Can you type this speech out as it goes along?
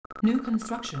New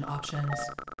construction options.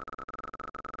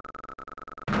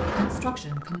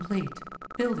 Construction complete.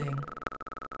 Building.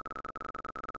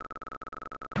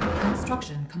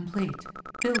 Construction complete.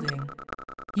 Building.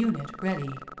 Unit ready.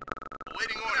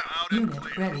 Awaiting order. Out and Unit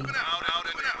clear. ready. Moving out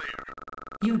and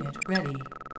clear. Unit ready.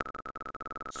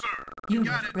 Sir, you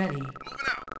got Unit it. ready. Moving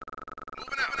out.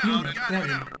 Moving out. Unit You got it.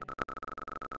 ready.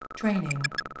 Training.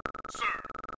 Sir,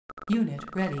 Unit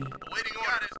ready. awaiting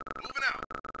order. Moving out.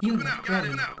 Unit Moving out. ready.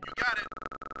 Moving out. You got it.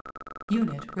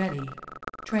 Unit ready.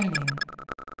 Training.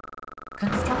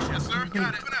 Construction Yes, sir. complete.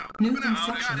 Got it. Moving out. New Moving out.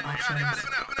 construction Got it. options. Got it.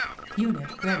 Moving out. Moving out.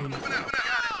 Unit ready. Moving out. Moving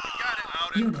out. You got it.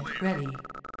 Out and Unit clear. ready.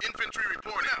 Infantry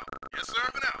reporting out. Yes, sir.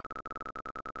 Moving out.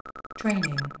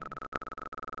 Training.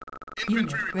 Infantry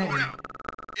Unit reporting ready. out.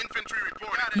 Infantry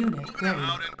reporting. Got it. Unit Moving ready.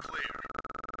 out and clear.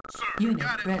 Sir, Unit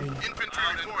got it. ready. Infantry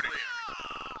reporting.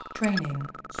 Training.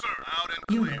 Sir, out and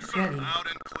clear. Unit Sir, ready. out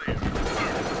and clear. Sir,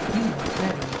 Unit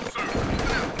ready. sir,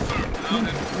 moving out. Sir, out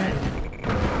Unit and ready.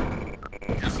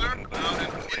 yes, sir. Out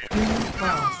and clear. Unit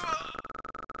lost.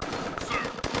 Sir,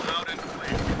 out and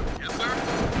clear. Yes, sir.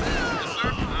 Yes,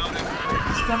 sir. Out and clear.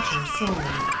 Structure sold.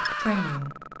 Training.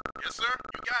 Yes, sir.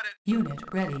 You got it. Unit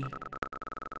ready.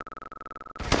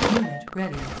 Unit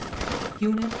ready.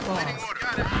 Unit Waiting lost. order.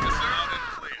 Got it. Yes, sir. Out and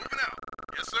clear. Moving out.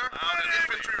 Yes, sir. Out and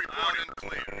infantry report and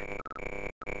clear.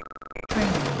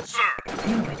 Training. Sir,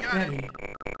 Unit got ready.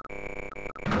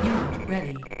 Unit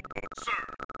ready. sir.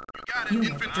 You got it.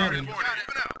 Unit Infantry ready. report.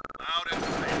 Moving out. Out and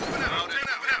clear. Moving out. Out and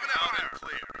clear. Out and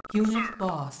clear. Unit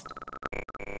lost.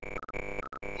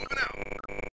 Moving out.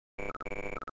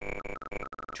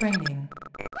 Training.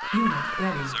 Unit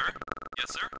ready. Sir? Yes,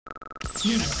 sir?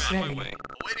 Unit On my ready. way.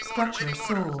 Awaiting order. Structure Waiting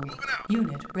order. sold. Moving out.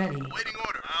 Unit ready. Waiting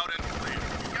order. Out and clear.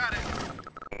 You got it.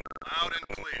 Out and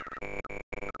clear.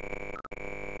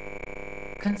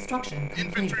 Construction complete.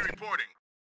 Infantry reporting.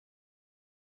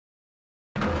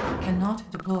 Cannot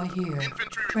deploy here.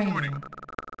 Infantry Training. reporting.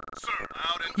 Sir,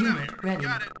 out and Unit clear. ready.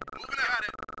 Got it. Moving out. Got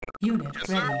it. Unit Yes,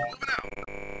 sir. ready. Moving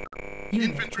out. Unit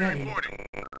Infantry ready. reporting.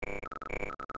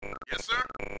 Yes, sir.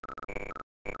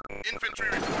 Infantry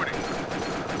reporting.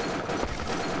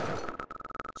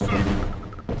 Sir.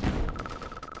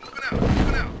 Moving out.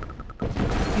 Moving out.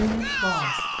 Unit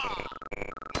lost.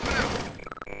 Moving out.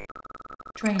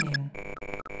 Training.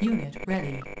 Unit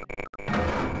ready.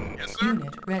 Yes, sir.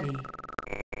 Unit ready.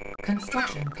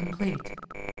 Construction complete.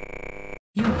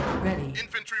 Unit ready.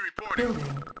 Infantry reporting.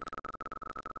 Building.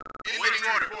 Waiting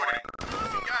order. Reporting.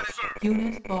 You got it, sir.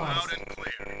 Unit Loud lost. and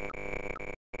clear.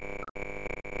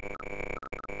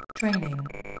 Training.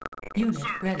 Unit Sir,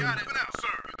 ready. you got it. Moving out,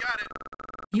 sir. You got it.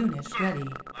 Unit Sir. ready.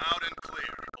 Loud and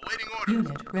clear. Awaiting order.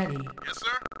 Unit ready. Yes,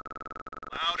 sir.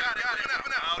 Loud and clear.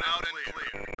 Loud and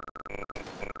clear.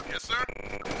 Yes, sir.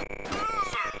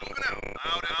 Sir, moving out.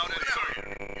 Loud and clear.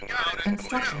 You got it.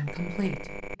 Construction complete.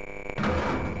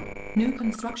 New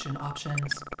construction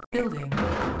options. Building.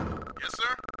 Yes,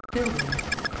 sir. Building. You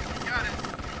got it.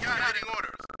 You got it. Waiting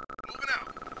orders. Moving out.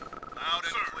 Loud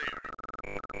and clear.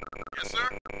 Yes, sir.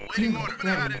 Waiting Unit orders.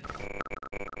 Got ready. it.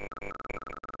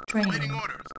 Training. Waiting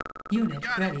orders. Unit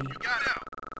Got ready. it. You got it out.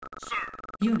 Sir.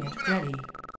 Unit Moving out. ready.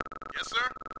 Yes, sir.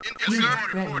 Unit Yes, sir.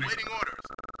 ready. Reporting. Waiting orders.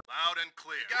 Loud and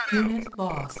clear. Got it out. Unit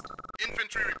lost.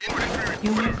 Infantry reporting.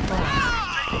 Unit lost.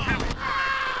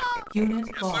 Unit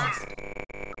Yes, lost. sir.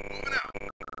 Moving out.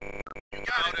 You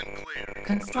got it. And clear.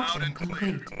 Construction Loud and clear.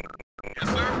 complete. Yes,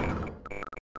 sir.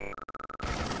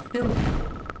 Building.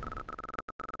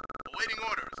 Awaiting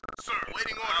orders. Sir.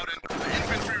 Waiting orders. Loud and clear.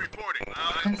 Infantry reporting.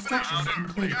 Loud and Construction clear. Sir.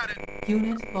 complete. Got it.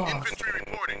 Unit lost. Infantry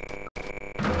reporting.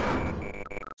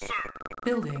 Sir.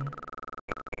 Building.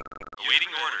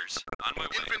 Awaiting orders. On my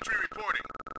way. Infantry reporting.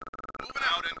 Moving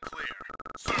out and clear.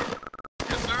 Sir.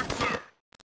 Yes, sir. Sir.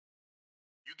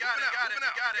 You got it. Got it.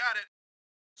 Got it.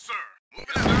 Sir.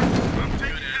 Moving out. Sir. I'm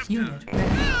taking this. Unit ready.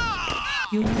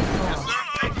 Unit Yes, lost. sir.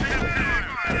 Take that.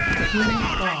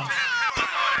 Unit lost.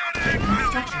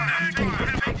 Construction complete.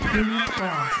 Unit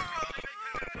lost.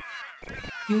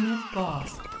 Unit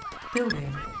lost.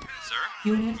 Building. Sir?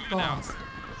 Unit Moving out. lost.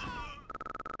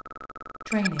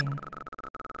 Training.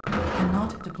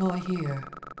 Cannot deploy here.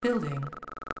 Building.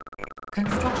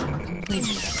 Construction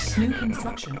complete. New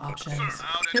construction options. Sir,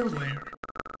 out and Building. clear.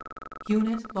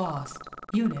 Unit lost.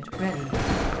 Unit ready.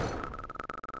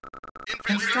 Infantry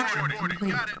Construction reporting.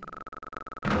 complete. Got it.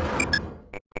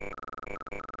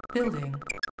 Building.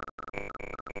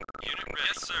 Unit ready.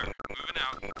 Yes, sir. Moving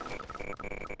out.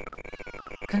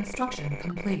 Construction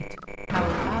complete. Our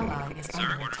ally is Sir,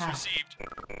 under orders attack. received.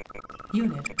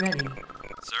 Unit ready.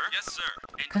 Sir? Yes, sir.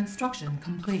 Construction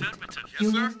complete. Affirmative.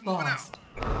 Yes, sir. Unit lost.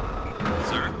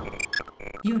 Sir?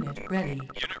 Unit ready.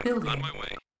 Unit Building. on my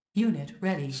way. Unit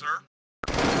ready. Sir?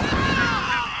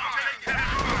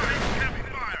 Heavy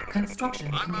fire! Construction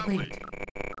On my complete.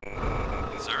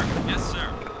 Sir? Yes, sir.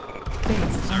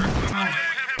 Base Sir? under attack.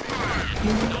 Heavy fire!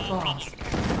 Unit No lost.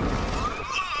 problem.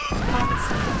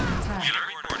 Officer under attack. Unit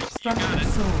reporting. You Structure got it.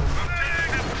 sold.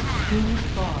 Heavy fire! Unit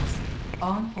lost.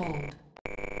 On hold.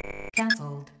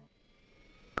 Cancelled.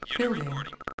 Unit Building.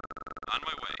 reporting. On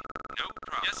my way. No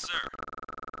problem. Yes, sir.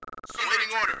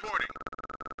 Waiting order. Reporting.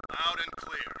 Loud and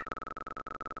clear.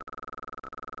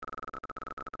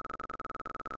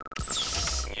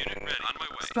 Unit ready. On my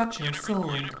way. Structure Unit sold.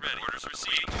 Unit ready. Orders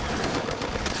received.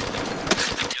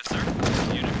 Yes, sir.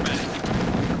 Unit ready.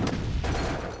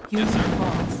 Unit sir.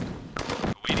 lost.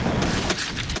 Awaiting orders.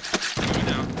 Moving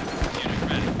out. Unit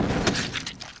ready.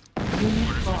 Unit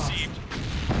Orders lost. received.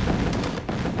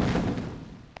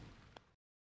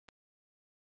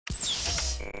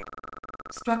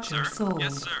 Structure Sir? sold.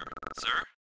 Yes, sir. Sir?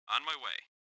 On my way.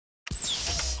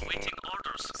 Awaiting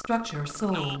orders. Structure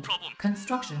sold. No problem.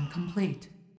 Construction complete.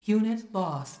 Unit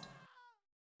lost.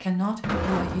 Cannot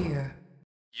deploy here.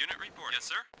 Unit report. Yes,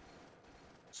 sir.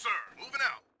 Sir, moving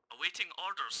out. Awaiting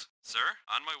orders. Sir?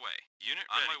 On my way. Unit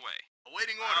ready. On my way.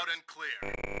 Awaiting order. Loud and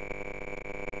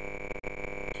clear.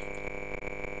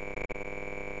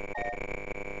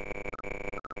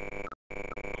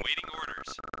 Awaiting orders.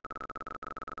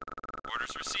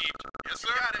 Orders received. Yes, sir.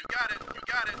 You got it. You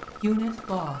got it. Unit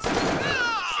lost. Sir,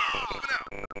 moving out.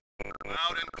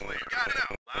 Loud and clear. Got it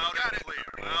out. Loud and clear.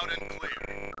 Loud and clear.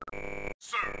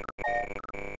 Sir.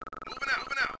 Moving out.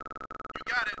 Moving out. You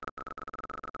got it.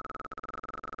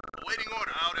 Awaiting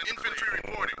order. Loud and infantry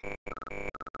reporting.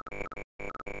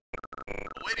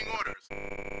 Awaiting orders.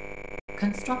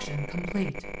 Construction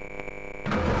complete.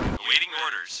 Awaiting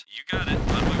orders. You got it.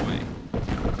 On my way.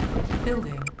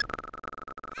 Building.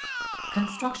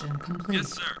 Construction complete. Yes,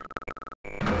 sir.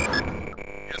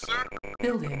 Yes, sir.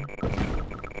 Building.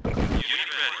 Unit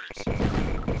ready.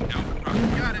 No problem.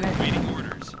 Unit Got it. ready. Awaiting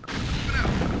orders. Moving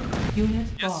out. Unit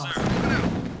Yes, lost. sir. Moving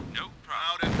out. No Loud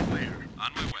problem. and clear.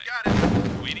 On my way. Got it.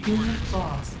 Awaiting Unit orders.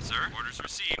 lost. Sir? Orders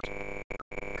received.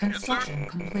 Construction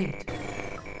complete.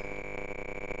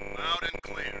 Loud and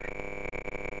clear.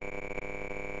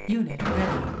 Unit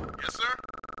ready. Yes, sir.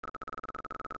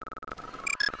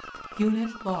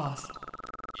 Unit lost.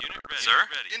 Unit ready. Sir?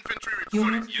 Ready. Infantry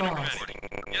reporting. Unit Unit lost. ready.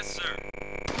 Yes, sir.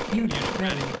 Unit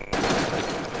ready.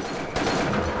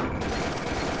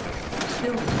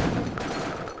 Building.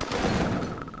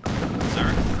 Sir?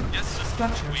 Yes, sir.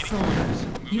 Structure Awaiting sold. orders.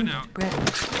 Moving Unit out. ready.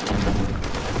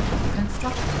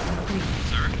 Construction complete.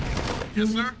 Sir? Yes,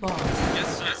 Unit sir. lost.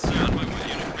 Yes, sir. Yes, sir. On my way.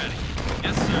 Unit ready.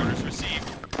 Yes, sir. Orders received.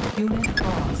 Unit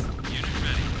lost. Unit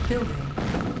ready. Building.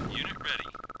 Unit ready.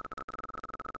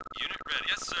 Unit ready.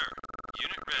 Yes, sir.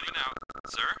 Unit ready. Moving out.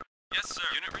 Sir? Yes, sir.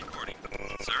 Unit reporting.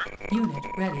 Sir? Unit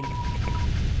ready.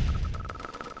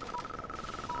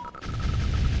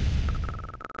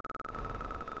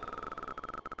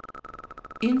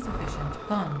 Insufficient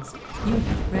funds. Unit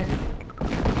ready.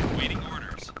 Waiting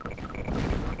orders.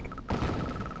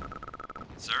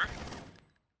 Sir?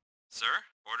 Sir?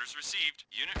 Orders received.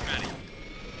 Unit ready.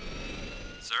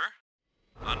 Sir?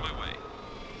 On my way.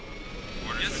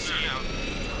 Orders received. Out.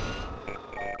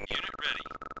 Unit ready.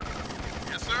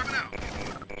 Yes, sir. Moving out.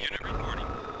 Unit reporting.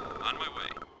 On my way.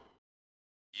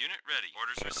 Unit ready.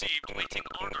 Orders received. Waiting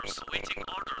orders. Waiting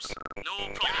orders. No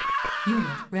problem.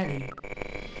 Unit ready.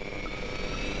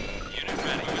 Unit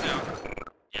ready. Moving out.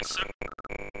 Yes, sir.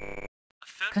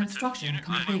 Affirmative. Construction Unit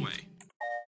on my complete. way.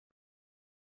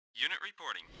 Unit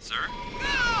reporting. Sir?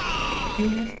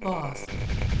 Unit lost.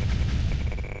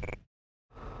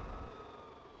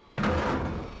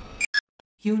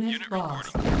 Unit Unit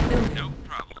lost. reporting. Building. No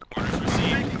problem. Orders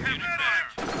received. Unit ready.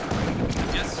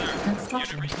 Yes, sir.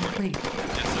 Construction Unit reporting. complete.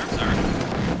 Yes, sir, sir.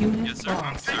 Unit Yes, sir.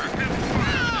 lost. Sir.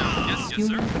 Yes, yes, sir.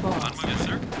 Unit On lost. my way, yes,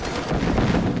 sir.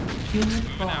 Unit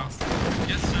Moving out. lost.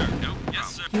 Yes, sir. No. Yes,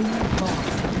 sir. Unit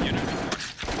lost. Unit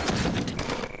reporting.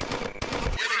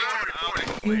 Waiting order. Reporting.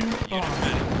 Unit Unit lost.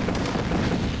 ready.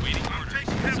 Waiting orders.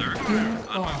 Sir. Unit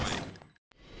On my lost. way.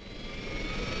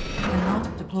 Cannot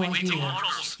deploy Waiting here.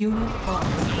 orders. Unit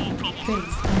lost. No problem.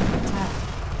 Base under attack.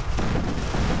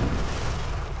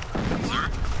 Sir.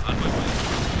 On my way.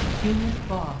 Unit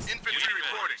lost. Infantry Unit ready.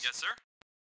 reporting. Yes, sir.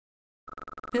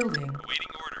 Building.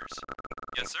 Awaiting orders.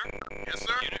 Yes, sir. Yes,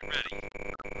 sir. Unit ready.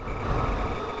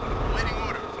 Waiting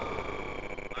orders.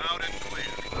 Loud and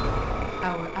clear.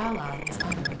 Our ally is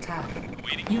under attack.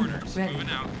 Awaiting Unit orders. ready. Moving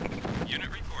out. Unit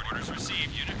report. Orders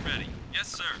received. Unit ready. Yes,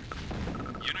 sir.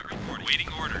 Unit reporting. Waiting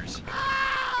orders.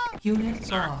 Unit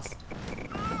Sir. lost.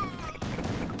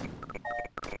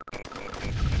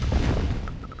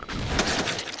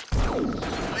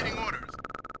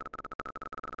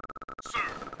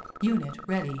 Unit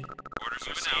ready. Orders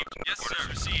received. Yes, sir. Orders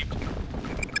received.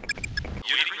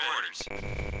 Awaiting orders.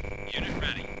 Unit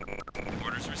ready.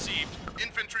 Orders received.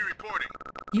 Infantry reporting.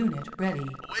 Unit ready.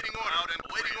 Awaiting order. Out and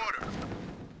awaiting order.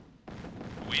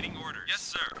 Awaiting orders. Yes,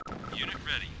 sir. Unit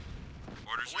ready.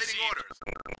 Orders Awaiting received. orders.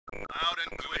 Loud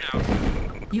and Moving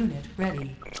clear. out. Unit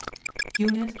ready.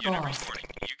 Unit Unit lost. reporting.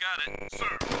 You got it.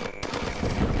 Sir.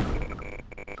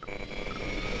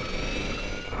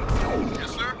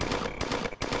 Yes, sir.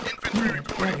 Infantry Unit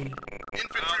reporting. ready.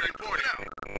 Infantry reporting.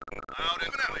 Loud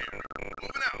and clear.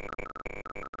 Moving out.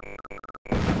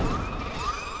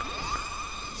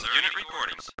 Sir, unit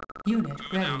reporting. Unit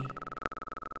Moving ready. out.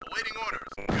 Awaiting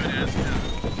orders. Good as done.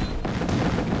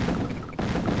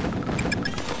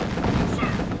 Sir.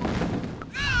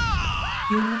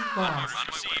 Unit On my lost.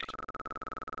 received.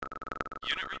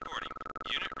 Unit reporting.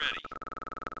 Unit ready.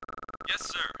 Yes,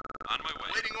 sir. On my way.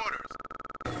 Awaiting orders.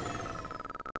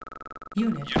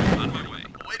 Unit Unit on ready. my way.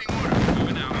 Awaiting orders.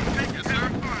 Moving out. Yes, sir.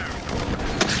 Fire.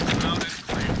 Loud and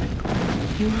clear.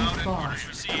 Unit Loud and lost. Orders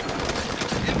received.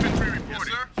 Infantry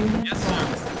reporting. sir. Unit Yes, sir.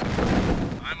 lost.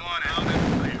 I'm on out and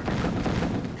clear.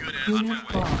 Good as Unit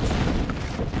done. lost.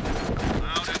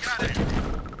 Loud and clear.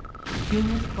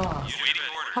 Unit lost. Awaiting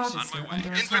orders. On Harvester my way. under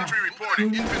attack. Infantry reporting.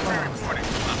 Unit Infantry lost. reporting.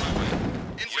 On my way.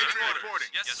 Infantry Awaiting reporting. orders.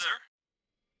 Yes, sir.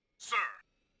 Sir.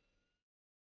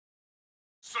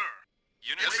 Sir.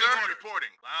 Unit Yes, reporting. sir.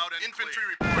 Reporting. Loud and infantry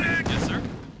reporting. Yes, sir.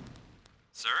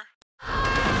 Sir?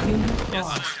 Unit Yes,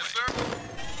 lost. sir. Yes, sir.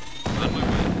 On my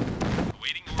way.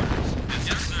 Awaiting orders.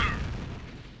 Yes, sir.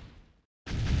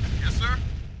 Yes, sir.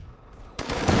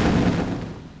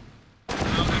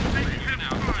 Loud and clear. Moving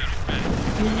out. Unit ready.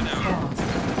 Moving Unit out. lost.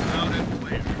 Loud and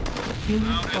clear. Unit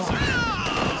Yes, sir.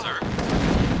 lost. Sir?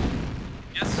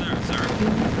 Yes, sir. Sir?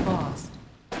 Unit lost.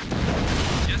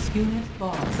 Yes. Unit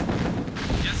lost.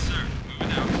 Yes, sir.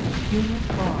 Moving out. Unit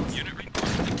lost. Unit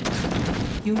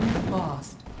reporting. Unit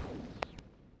lost.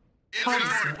 Infantry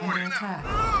Harvester under reporting. attack.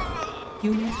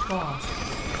 Unit lost.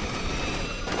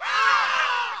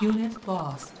 Unit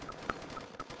lost.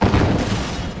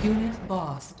 Unit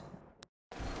lost.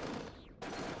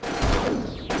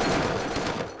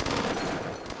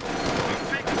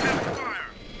 Taking heavy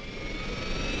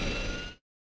fire.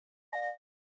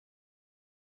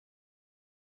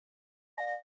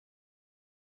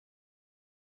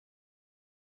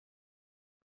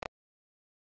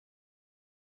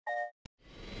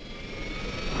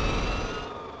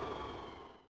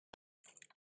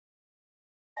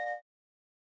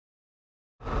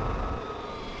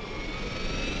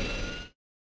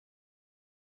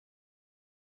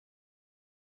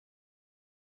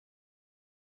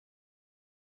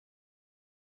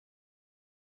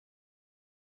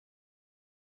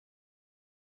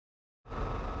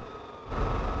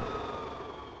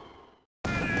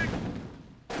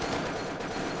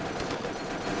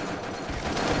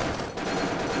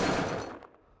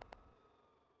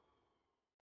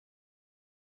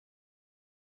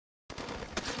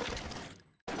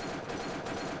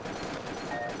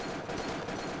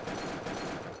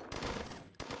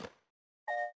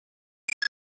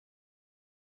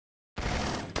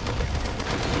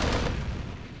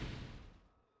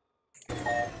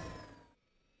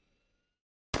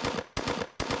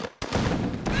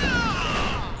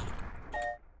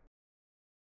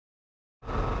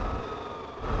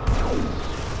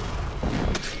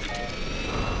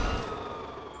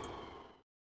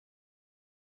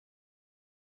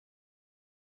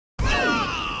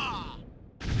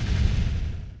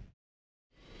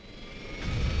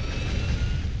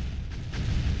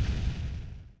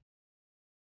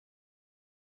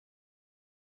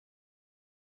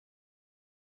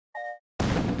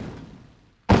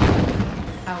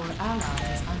 Our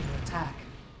ally is under attack.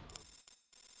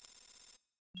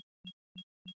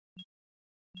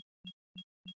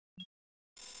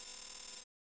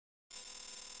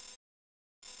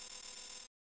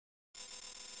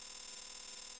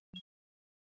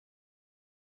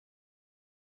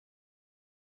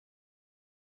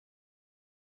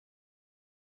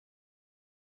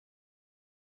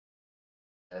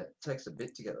 It takes a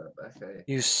bit to get that back, eh?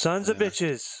 You sons of Yeah.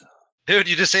 bitches. Dude,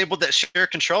 you disabled that share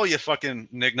control, you fucking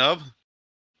nignub.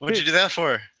 What'd you Dude. do that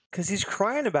for? Because he's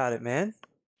crying about it, man.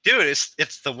 Dude,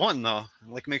 it's the one though.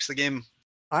 Like makes the game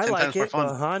I 10 like times more it, fun.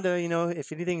 but Honda, you know,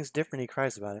 if anything's different, he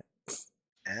cries about it.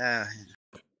 yeah.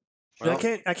 But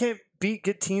I can't beat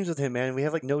good teams with him, man. We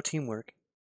have like no teamwork.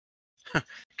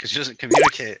 because he doesn't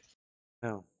communicate.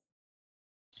 No.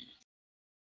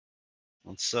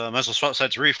 Let's might as well swap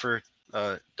sides Reef for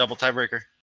double tiebreaker.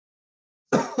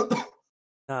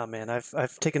 Nah, man,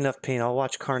 I've taken enough pain. I'll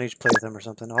watch Carnage play with him or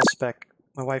something. I'll spec.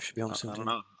 My wife should be home I soon. don't Too.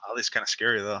 know. Ollie's kind of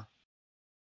scary though.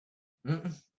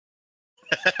 Mm-mm.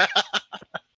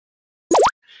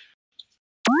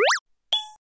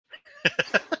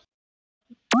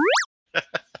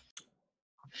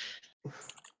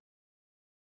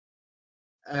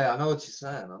 Hey, I know what you're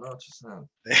saying. I know what you're saying.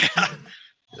 Yeah.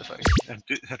 If I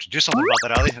have to do something about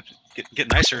that, Ollie. Have to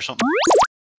get nicer or something.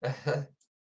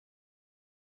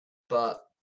 But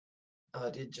I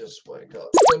did just wake up.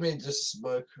 Let me just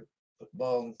smoke a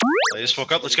bong. I just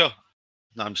woke up. Let's go.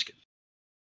 No, I'm just kidding.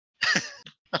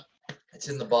 It's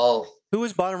in the bowl. Who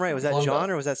was bottom right? Was that Honda. John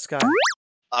or was that Sky?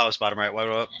 I was bottom right. Wide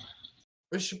up.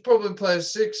 We should probably play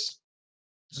 6.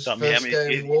 Just Thought you had first me.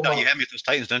 game You warm thought up. you had me with those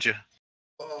Titans, didn't you?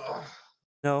 Oh,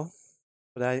 No,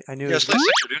 but I knew. Yeah, it let's was- play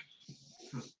Sixer, dude.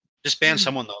 Just ban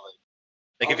someone though.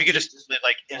 Like if you could just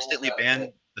like instantly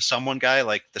ban the someone guy,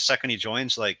 like the second he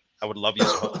joins, like I would love you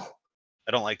as a host.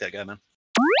 I don't like that guy, man.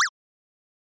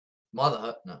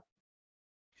 Mother, no.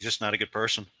 He's just not a good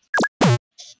person.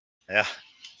 Yeah.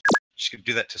 Just could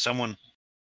do that to someone.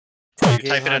 You Gay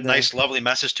type in a Honda. nice, lovely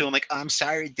message to him, like, I'm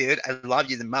sorry, dude. I love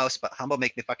you the most, but Humble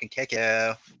make me fucking kick you.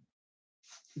 I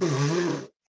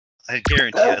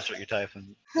guarantee that's what you're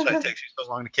typing. That's why it takes you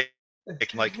so long to kick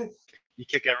him. Like, you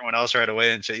kick everyone else right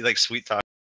away and shit. You like sweet talk.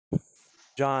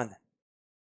 John,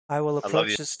 I will love approach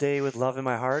you. this day with love in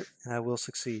my heart, and I will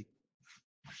succeed.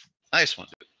 Nice one,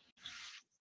 dude.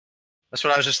 That's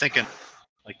what I was just thinking.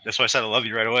 Like, that's why I said I love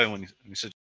you right away when you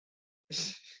said,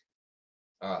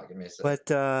 Alright, give me a sec. But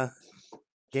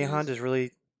Gay Jeez. Honda is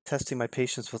really testing my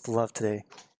patience with love today.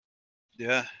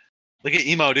 yeah. Look at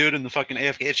Emo, dude, in the fucking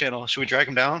AFK channel. Should we drag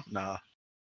him down? Nah.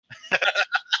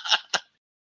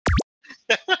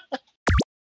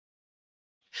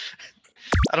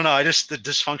 I don't know. I just, the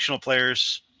dysfunctional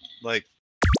players, like,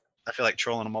 I feel like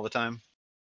trolling them all the time.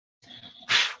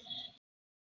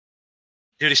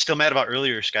 Dude, he's still mad about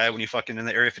earlier, Sky, when you fucking in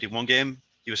the Area 51 game,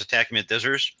 he was attacking me at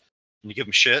Dizzers, and you give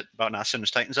him shit about not sending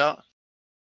his Titans out.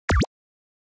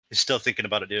 He's still thinking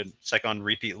about it, dude. It's like on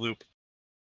repeat loop.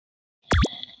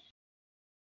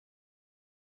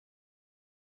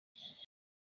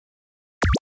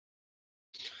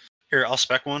 Here, I'll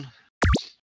spec one.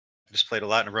 I just played a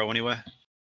lot in a row anyway.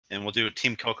 And we'll do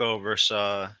Team Coco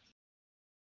versus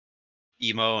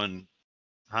Emo and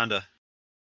Honda.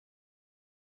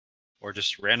 Or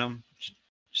just random.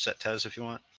 Set Tez if you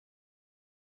want.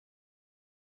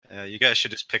 You guys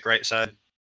should just pick right side.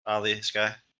 Ali,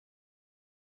 Sky.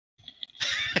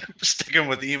 Sticking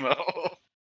with Emo.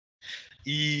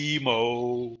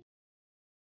 Emo.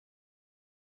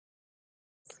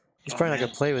 He's Oh, probably not man.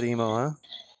 gonna play with Emo, huh?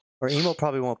 Or Emo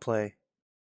probably won't play.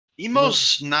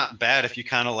 Emo's not bad if you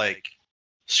kind of like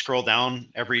scroll down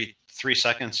every 3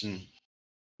 seconds and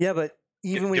Yeah, but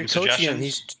even when you're give him coaching him,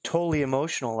 he's suggestions. totally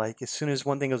emotional. Like as soon as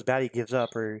one thing goes bad, he gives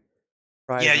up or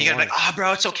tries. yeah, and you gotta be like, wants. ah,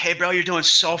 bro, it's okay, bro. You're doing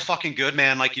so fucking good,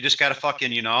 man. Like you just gotta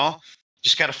fucking,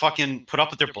 just gotta fucking put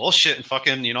up with their bullshit and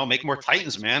fucking, make more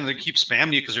Titans, man. They keep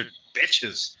spamming you because they're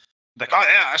bitches. Like, oh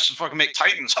yeah, I should fucking make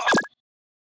Titans. Huh?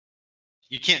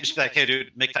 You can't just be like, hey,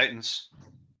 dude, make Titans.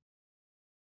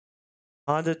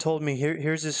 Honda told me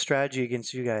here's his strategy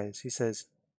against you guys. He says,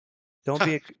 "Don't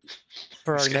be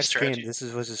for What's our his next strategy? game. This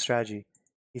was his strategy.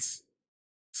 He's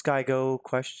Sky Go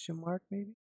question mark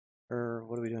maybe, or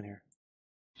what are we doing here?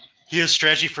 He has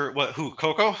strategy for what? Who?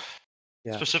 Coco?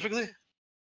 Yeah. Specifically?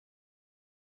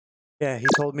 Yeah, he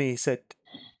told me. He said,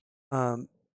 don't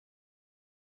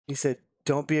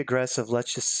be aggressive.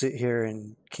 Let's just sit here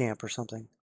and camp or something.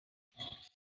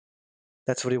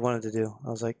 That's what he wanted to do. I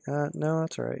was like, no,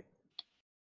 that's all right.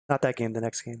 Not that game. The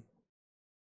next game.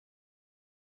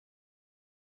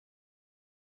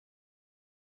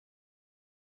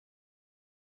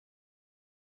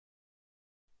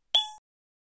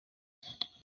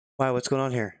 Wow, what's going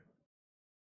on here?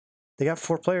 They got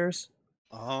 4 players.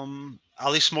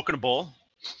 Ali's smoking a bowl.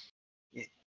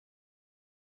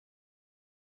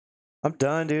 I'm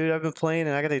done, dude. I've been playing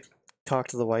and I gotta talk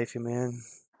to the wifey, man.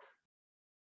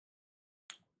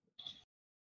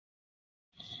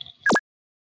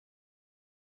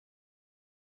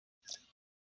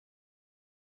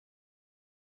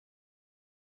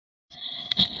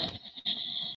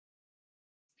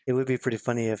 It would be pretty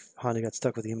funny if Honda got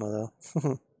stuck with Emo,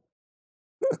 though.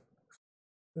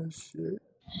 Oh, shit.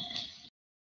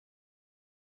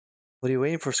 What are you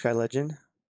waiting for, Sky Legend?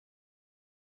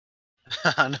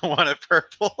 I don't want it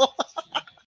purple.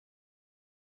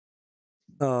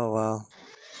 Oh, wow.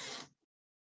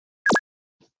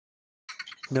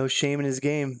 No shame in his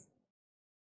game.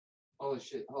 Holy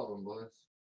shit, hold on, boys.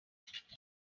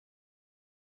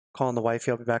 Calling the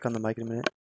wifey. I'll be back on the mic in a minute.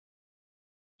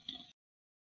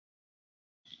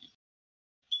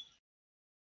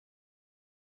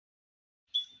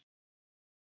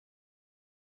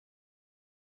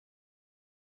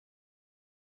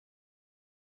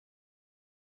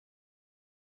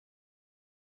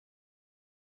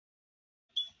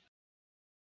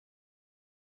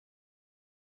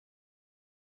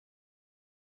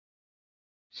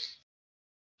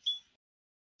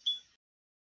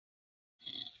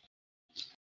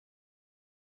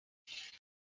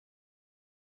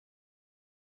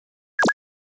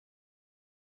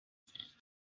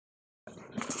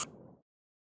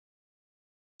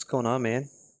 going on, man?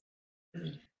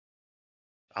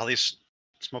 Ollie's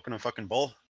smoking a fucking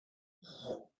bowl.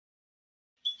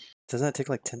 Doesn't that take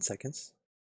like 10 seconds?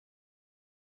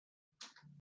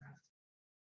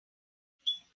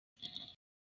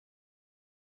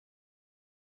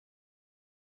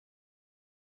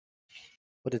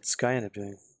 What did Sky end up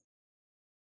doing?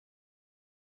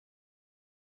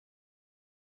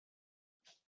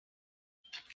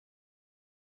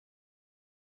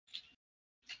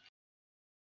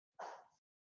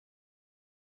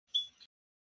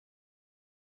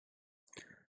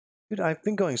 Dude, I've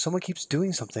been going. Someone keeps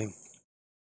doing something.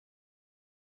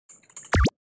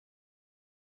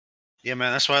 Yeah,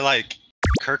 man, that's why, like,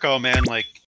 Kirko, man, like,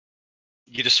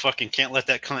 you just fucking can't let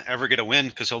that cunt ever get a win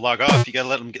because he'll log off. You gotta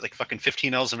let him get, like, fucking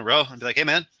 15 Ls in a row and be like, hey,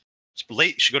 man, it's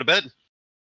late. You should go to bed.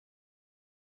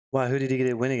 Wow, who did he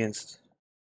get a win against?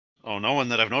 Oh, no one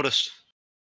that I've noticed.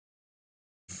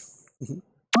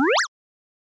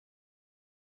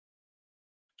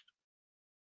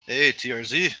 Hey,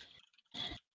 TRZ.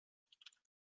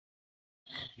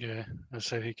 Yeah, I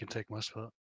say he can take my spot.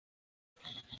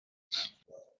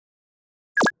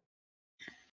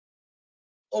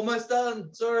 Almost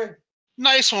done. Sorry.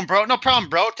 Nice one, bro. No problem,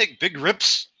 bro. Take big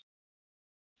rips.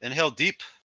 Inhale deep.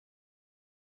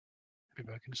 Be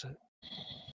back in a sec.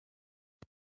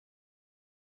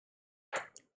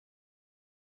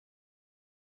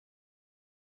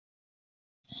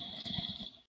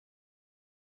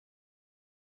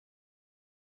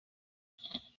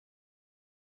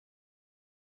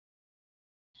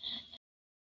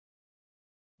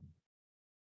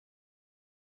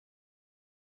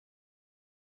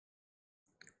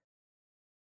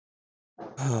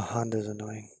 Oh, Honda's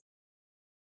annoying.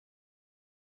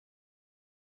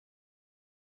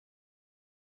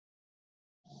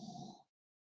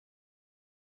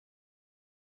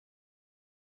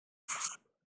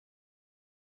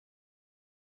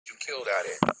 You killed out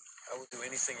here. I will do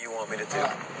anything you want me to do.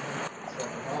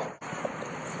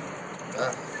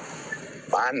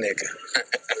 My nigga.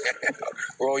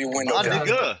 Roll your window My down.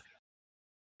 nigga.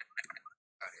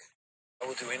 I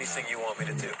will do anything you want me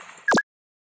to do.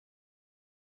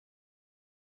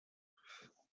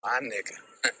 My nigga.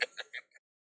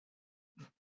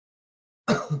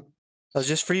 That was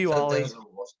just for you, Is that Ollie. Denzel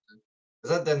Washington? Is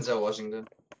that Denzel Washington?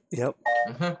 Yep.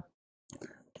 Uh-huh.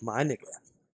 My nigga.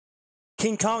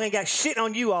 King Kong ain't got shit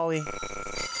on you, Ollie.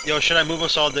 Yo, should I move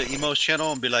us all to Emo's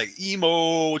channel and be like,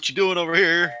 Emo, what you doing over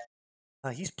here?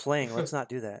 He's playing. Let's not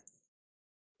do that.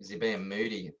 Is he being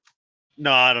moody?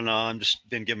 No, I don't know. I'm just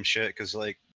been giving shit because,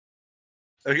 like,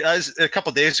 a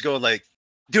couple days ago, like,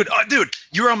 dude,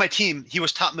 you were on my team. He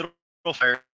was top middle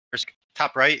fire,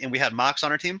 top right, and we had Mox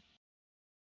on our team.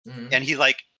 Mm-hmm. And he,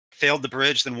 like, failed the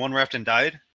bridge, then one reft and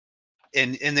died.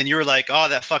 And then you were like, oh,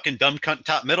 that fucking dumb cunt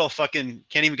top middle fucking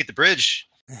can't even get the bridge.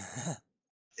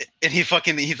 And he thought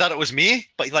it was me,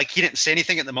 but like he didn't say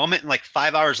anything at the moment. And like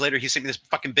 5 hours later, he sent me this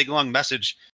fucking big long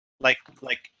message, like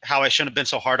how I shouldn't have been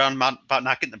so hard on him about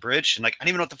not getting the bridge. And like I don't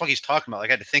even know what the fuck he's talking about. Like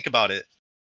I had to think about it.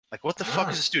 Like what the fuck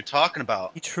is this dude talking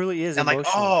about? He truly is And emotional.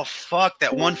 like, oh fuck,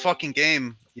 that one fucking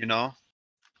game, you know?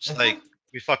 It's like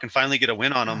we fucking finally get a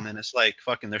win on them, and it's like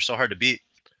fucking they're so hard to beat.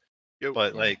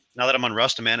 But like now that I'm on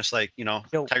Rust, man, it's like, you know,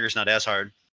 Tiger's not as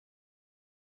hard.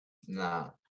 Nah.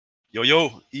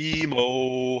 Yo,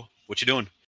 Emo, what you doing?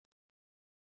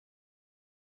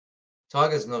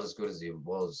 Tiger's not as good as he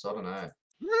was. I don't know.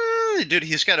 Dude,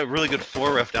 he's got a really good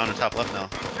 4 ref down in top left now.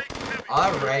 I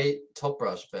rate Top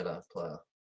Brush better player,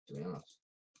 to be honest.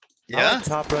 I Yeah? like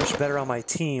Top Rush better on my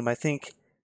team. I think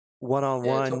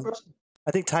one-on-one. Top Brush?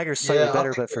 I think Tiger's slightly Yeah, I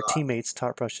better, think but for you're right. teammates,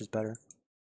 Top Rush is better.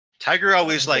 Tiger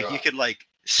always, like, You're you right. could, like,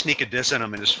 sneak a diss in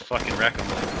him and just fucking wreck him.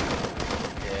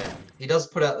 Yeah. He does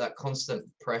put out that constant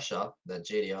pressure, that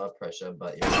GDR pressure,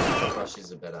 but yeah, Top Brush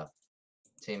is a better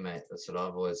teammate. That's what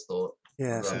I've always thought.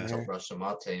 Yeah, I've same got here. Top Brush on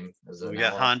my team. As We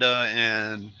got Honda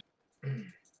and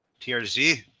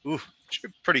TRZ. Ooh,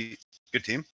 should be a pretty good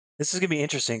team. This is going to be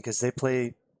interesting because they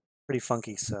play pretty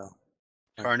funky, so.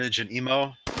 Carnage and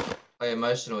Emo. Hey,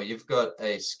 Emotional, you've got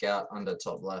a scout under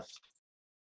top left.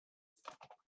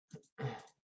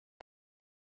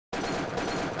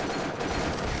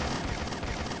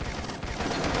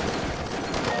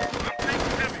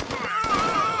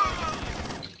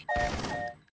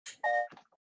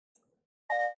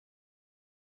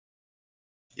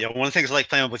 Yeah, one of the things I like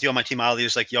playing with you on my team, Ali,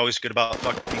 is like you're always good about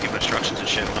fucking giving instructions and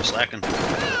shit when I'm slacking.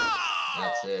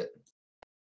 That's it.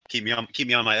 Keep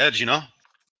me on my edge, you know?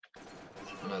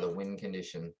 I know the win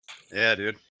condition. Yeah,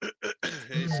 dude.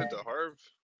 He sent to Harv.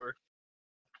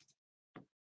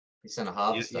 He sent a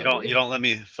half. You don't let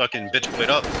me fucking bitch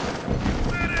blade up.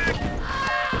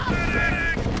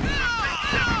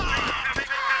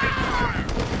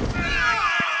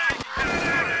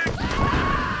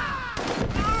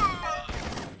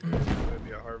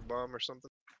 hard bomb or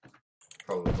something?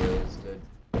 Probably is, dude.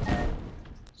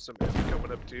 Some enemy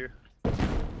coming up to you.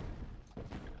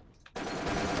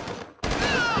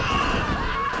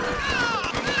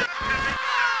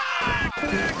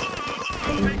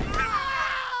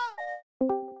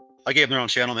 I gave them their own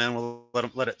channel, man. We'll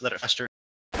let it fester.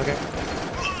 Okay.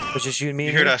 It's just you and me. You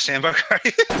in heard here? that sandbar?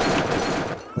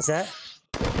 What's that?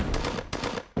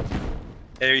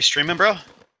 Hey, are you streaming, bro?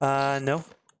 No.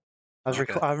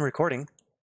 Okay. I'm recording.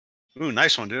 Ooh,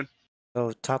 nice one, dude.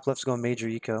 Oh, top left's going major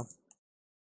eco.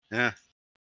 Yeah.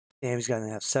 Damn, he's got to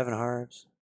have 7 harps.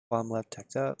 Bottom left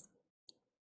teched up.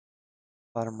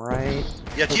 Bottom right.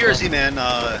 Yeah, TRZ, man.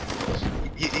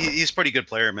 He's a pretty good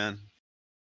player, man.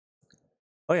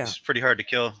 Oh yeah. He's pretty hard to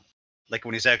kill, like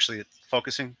when he's actually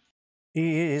focusing.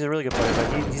 He's a really good player,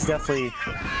 but he's definitely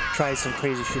tried some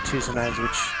crazy shit too sometimes,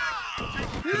 which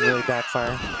can really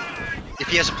backfire. If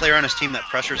he has a player on his team that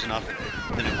pressures enough,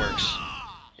 then it works.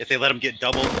 If they let him get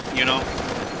doubled, you know.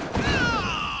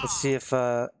 Let's see if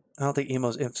I don't think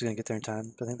Emo's Imp's gonna get there in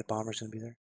time, but I think the Bomber's gonna be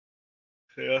there.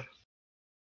 Yeah.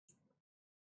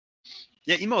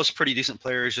 Yeah, Emo's a pretty decent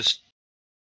player. He's just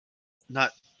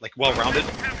not like well-rounded.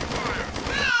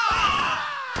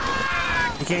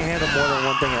 He can't handle more than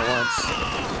one thing at once.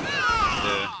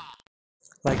 Yeah.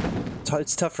 Like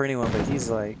it's tough for anyone, but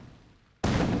he's like.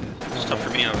 It's tough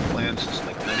for me out of plans. It's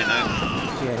like 99.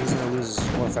 Yeah, he's gonna lose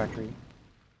his War Factory.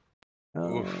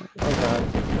 Oh god.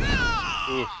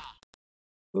 Oof.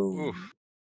 Ooh. Oof.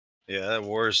 Yeah, that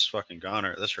war's fucking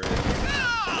goner. That's right.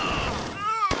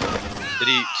 Did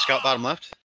he scout bottom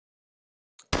left?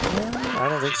 I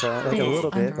don't think so. Like a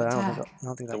little bit, but I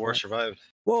don't think that. The war survived.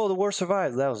 Whoa, the war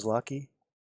survived. That was lucky.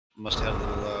 Must have had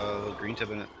a little green tip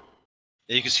in it.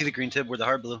 Yeah, you can see the green tip where the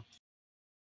hard blue.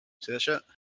 See that shit?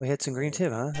 We had some green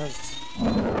tip, huh?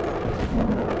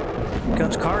 Here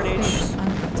comes Carnage.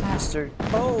 Mr.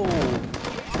 Oh!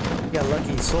 He got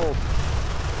lucky. He sold.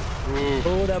 Ooh.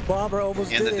 Oh, that bomber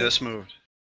almost And did the it. disc moved.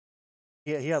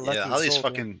 Yeah, he got lucky. Yeah, he Holly's sold,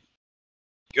 fucking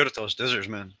good at those dizzers,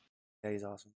 man. Yeah, he's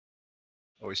awesome.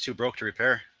 Oh, he's too broke to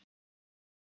repair.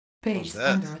 Base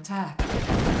that? under attack.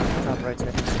 Top right's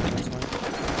got this one.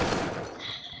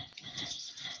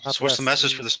 Top So what's the left's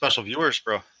message for the special viewers,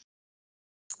 bro?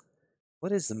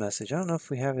 What is the message? I don't know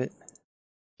if we have it.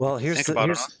 Well, here's Think the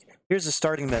about here's the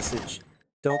starting message.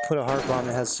 Don't put a hard bomb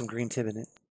that has some green tip in it.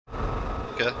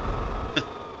 Okay.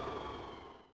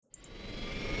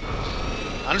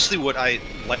 Honestly, what I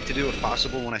like to do, if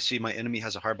possible, when I see my enemy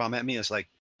has a hard bomb at me, is like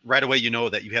right away you know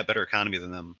that you have better economy than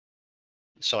them.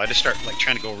 So I just start like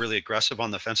trying to go really aggressive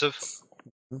on the offensive.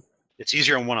 It's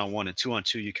easier on 1-on-1 and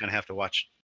 2-on-2. You kind of have to watch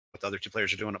what the other two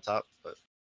players are doing up top. But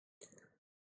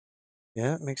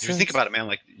yeah, it makes if sense. you think about it, man,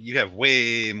 like you have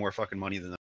way more fucking money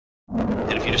than them.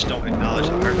 And if you just don't acknowledge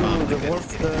the hard bomb, the like,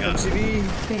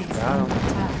 MCV. Base Got under him.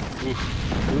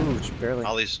 attack. Ooh, just barely.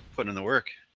 Ollie's putting in the work.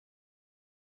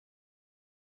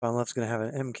 Bottom left's gonna have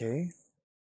an MK.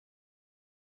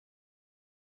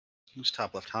 Who's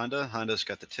top left? Honda. Honda's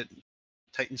got the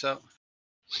Titans out.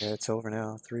 Yeah, it's over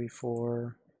now. 3,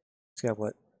 4. He's got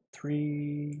what?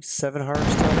 7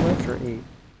 harps top left or 8?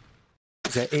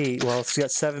 He's got 8. Well, he's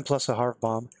got 7 plus a harp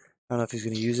bomb. I don't know if he's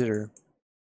gonna use it or.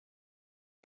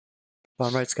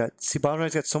 Bottom right's got bottom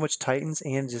right's got so much Titans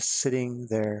and just sitting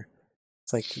there.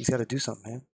 It's like he's got to do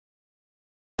something,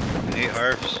 man. 8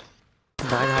 harps. 9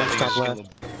 harps top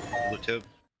left. Blue tip.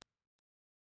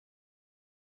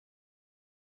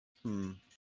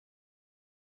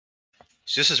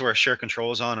 So this is where share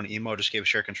control is on, and Emo just gave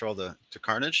share control to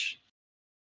Carnage.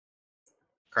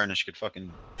 Carnage could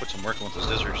fucking put some work in with those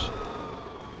dizzers.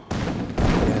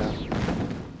 Yeah.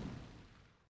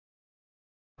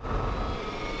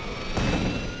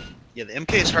 Yeah, the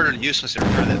MK is harder to use since they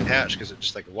refer to that patch because it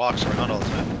just like walks around all the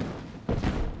time.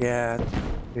 Yeah,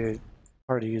 dude,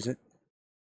 hard to use it.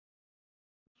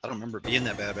 I don't remember it being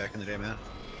that bad back in the day, man.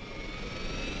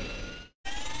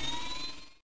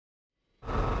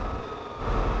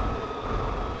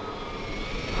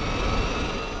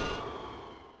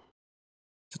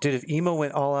 So, dude, if Emo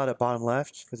went all out at bottom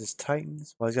left with his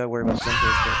Titans, well, he's got to worry about the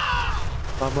Zenkers,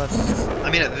 but bottom left is just... I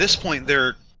mean, at this point,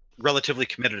 they're relatively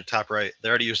committed to top right. They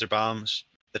already used their bombs.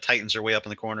 The Titans are way up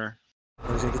in the corner.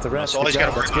 Oh, he's going to get the refs. So all he's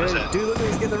got to worry about is that. Dude, look,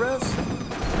 he's getting the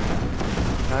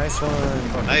refs. Nice one.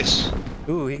 Oh, nice.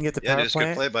 Ooh, he can get the Yeah, power it is good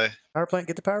plant. play by... Power plant,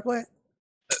 get the power plant.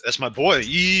 That's my boy,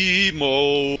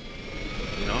 Emo. You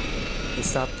know? He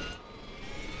stopped.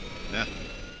 Yeah.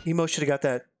 Emo should have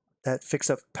got that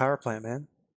fixed up power plant, man.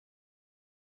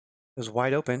 It was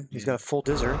wide open. He's got a full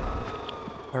dizzer.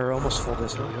 Or almost full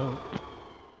dizzer.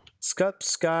 Scup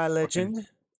Sky Legend.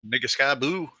 Nigga Sky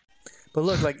Blue. But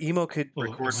look, like Emo could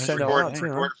Record- send all out too,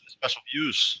 huh? Record for the special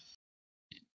views.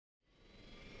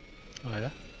 Oh yeah,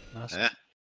 nice. Yeah.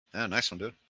 Yeah, nice one,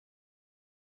 dude.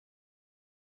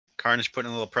 Carnage putting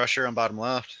a little pressure on bottom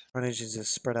left. Carnage needs to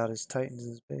spread out his Titans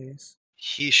in his base.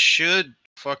 He should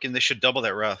they should double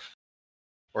that ref.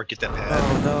 Or get that pad.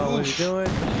 Oh no, what are you doing?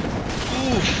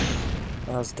 Oof.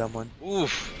 Oh, that was a dumb one.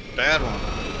 Oof. Bad one.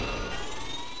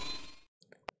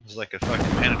 It was like a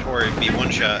fucking mandatory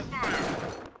B1 shot.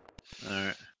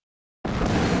 Alright.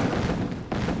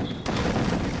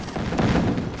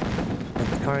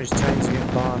 And Carnage Titans are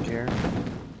getting bombed here.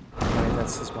 Right,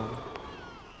 that's his bomb.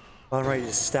 Bottom right,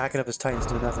 just stacking up his Titans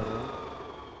doing nothing, right?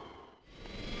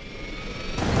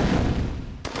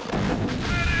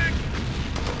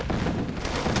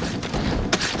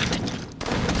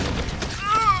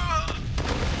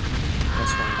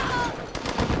 That's fine.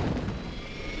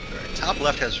 Top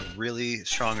left has really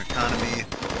strong economy,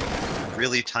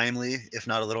 really timely, if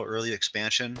not a little early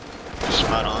expansion.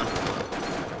 Spot on.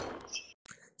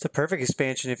 It's a perfect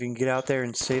expansion if you can get out there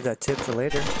and save that tip for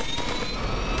later.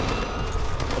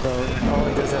 Although all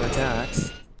he does have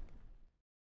attacks.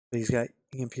 But he's got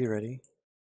EMP ready.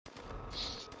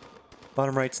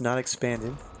 Bottom right's not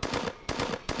expanded.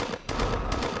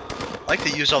 I like to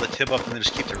use all the tib up and then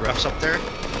just keep the refs up there.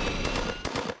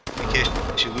 In case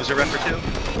you lose a ref or two.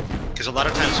 Because a lot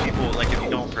of times people, like if you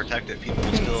don't protect it, people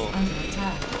will Base still under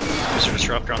attack. use a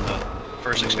disruptor on the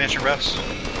first expansion refs.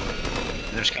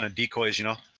 And they're just kind of decoys, you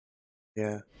know?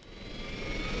 Yeah. If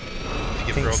you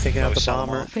get King's broke, taking you out always the sell them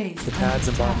bomber. off. Base The pads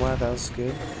and under bomb attack. left, that was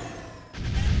good.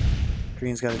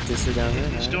 Green's got a disser down here.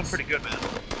 He's doing nice. pretty good, man.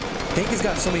 Pink has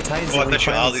got so many Titans. Oh, I that when bet he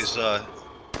you finally- Ollie's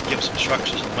give some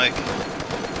instructions to Mike.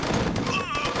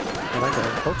 I like that.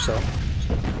 I hope so.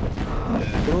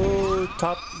 Oh,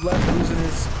 top left losing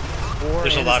his war.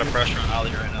 There's a and lot his- of pressure on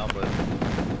Ollie right now, but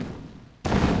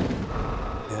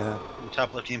Yeah. the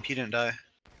top left EMP didn't die.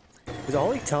 Did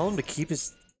Ollie tell him to keep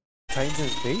his Titans in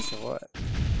his base or what?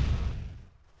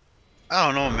 I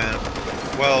don't know, man.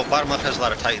 Well, bottom left has a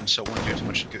lot of Titans, so it wouldn't do too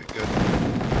much good.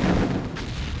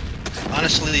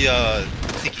 Honestly, I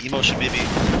think Emo should maybe... I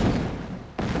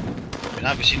mean,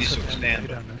 obviously he needs to expand,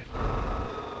 but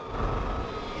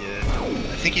yeah.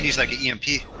 I think he needs like an EMP.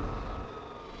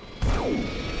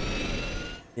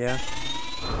 Yeah.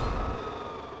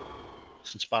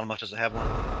 Since bottom left doesn't have one.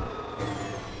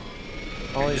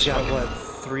 Ollie's just got fucking- what?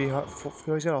 3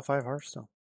 4, he's got all 5 hearts still.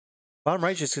 Bottom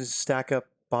right just gonna stack up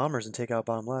bombers and take out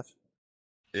bottom left.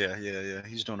 Yeah.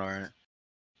 He's doing alright.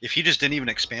 If he just didn't even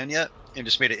expand yet, and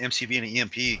just made an MCV and an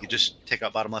EMP, he could just take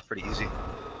out bottom left pretty easy.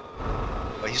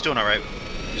 But he's doing alright.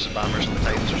 Using bombers on the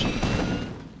Titans or something.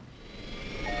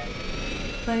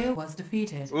 Player was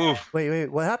defeated. Ooh, Wait,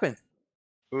 what happened?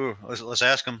 let's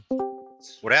ask him.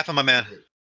 What happened, my man?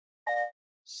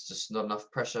 It's just not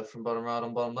enough pressure from bottom right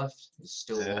on bottom left. It's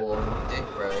still Yeah. all on the dick,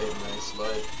 bro. And they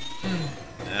slowed.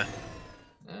 Yeah.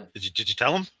 Yeah. Did you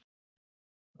tell him?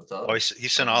 What's up? Oh,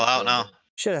 he's sent all out now.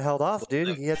 Should have held off,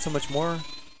 dude. He had so much more.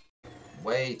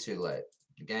 Way too late.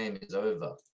 The game is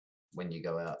over when you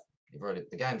go out.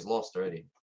 The game's lost already.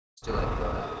 It's too late to go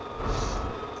out.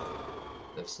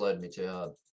 They've slowed me too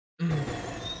hard. Yeah,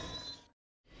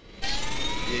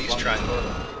 he's trying.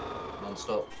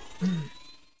 Non-stop.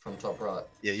 From top right.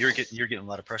 Yeah, you're getting a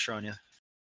lot of pressure on you.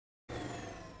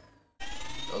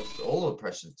 That was all the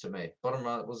pressure to me. Bottom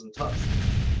right wasn't touched.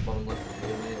 Bottom left was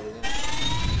doing me all again.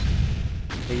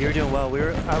 Yeah, you're doing well.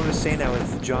 I was saying that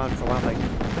with John for a while. I'm like,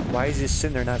 why is he just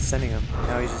sitting there not sending him?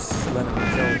 Now he's just letting him be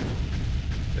killed.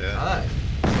 Yeah. Aye.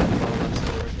 Bottom left said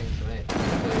everything to me.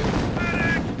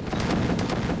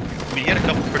 I mean, he had a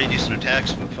couple pretty decent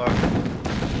attacks, but fuck.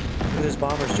 Look at his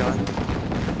bombers, John.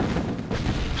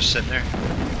 Just sitting there.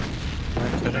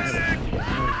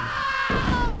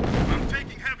 I'm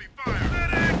taking heavy fire.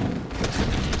 Medic!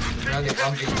 You're only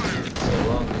 1v2 so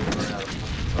long that you run out of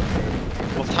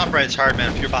fucking Well, top right's hard,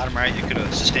 man. If you're bottom right, you could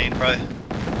have sustained probably.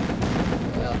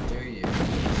 How do you?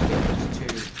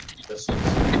 Just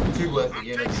two worth of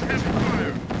units. Heavy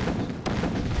fire.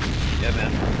 Yeah,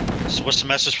 man. So what's the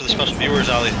message for the special viewers,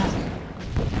 Ollie? Help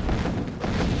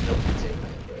your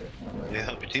teammate, bro. Yeah,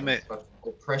 help your teammate. Or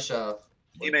pressure.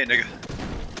 Teammate, nigga.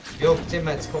 Your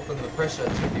teammate's copping the pressure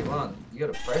 2v1. You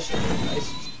gotta pressure them,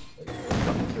 base. Like, you gotta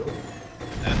fucking kill them.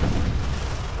 Yeah.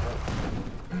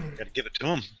 Gotta give it to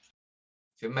him.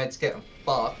 If your mate's getting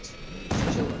fucked,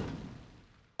 you're chilling.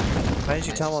 Why didn't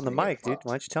you tell him on the Just gonna mic, get dude? fucked.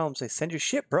 Why don't you tell him, say, send your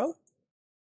shit, bro?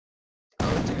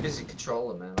 I was too busy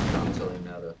controlling, man. I can't tell him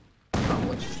how to. I can't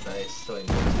watch his base. Tell him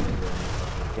what to do. and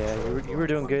fucking Yeah, control you were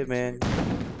doing good, 1v2. man.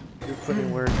 You were putting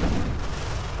in work.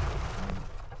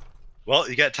 Well,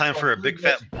 you got time for a big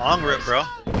fat bong rip, bro.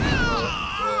 Well,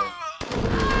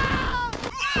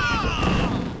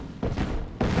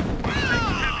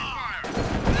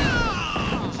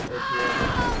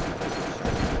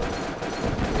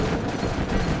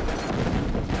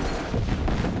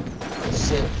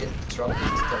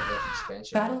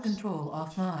 Battle chance. control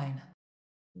offline.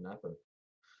 Nothing.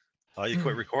 Oh, you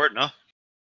quit recording, huh?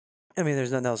 I mean,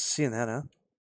 there's nothing else to see in that, huh?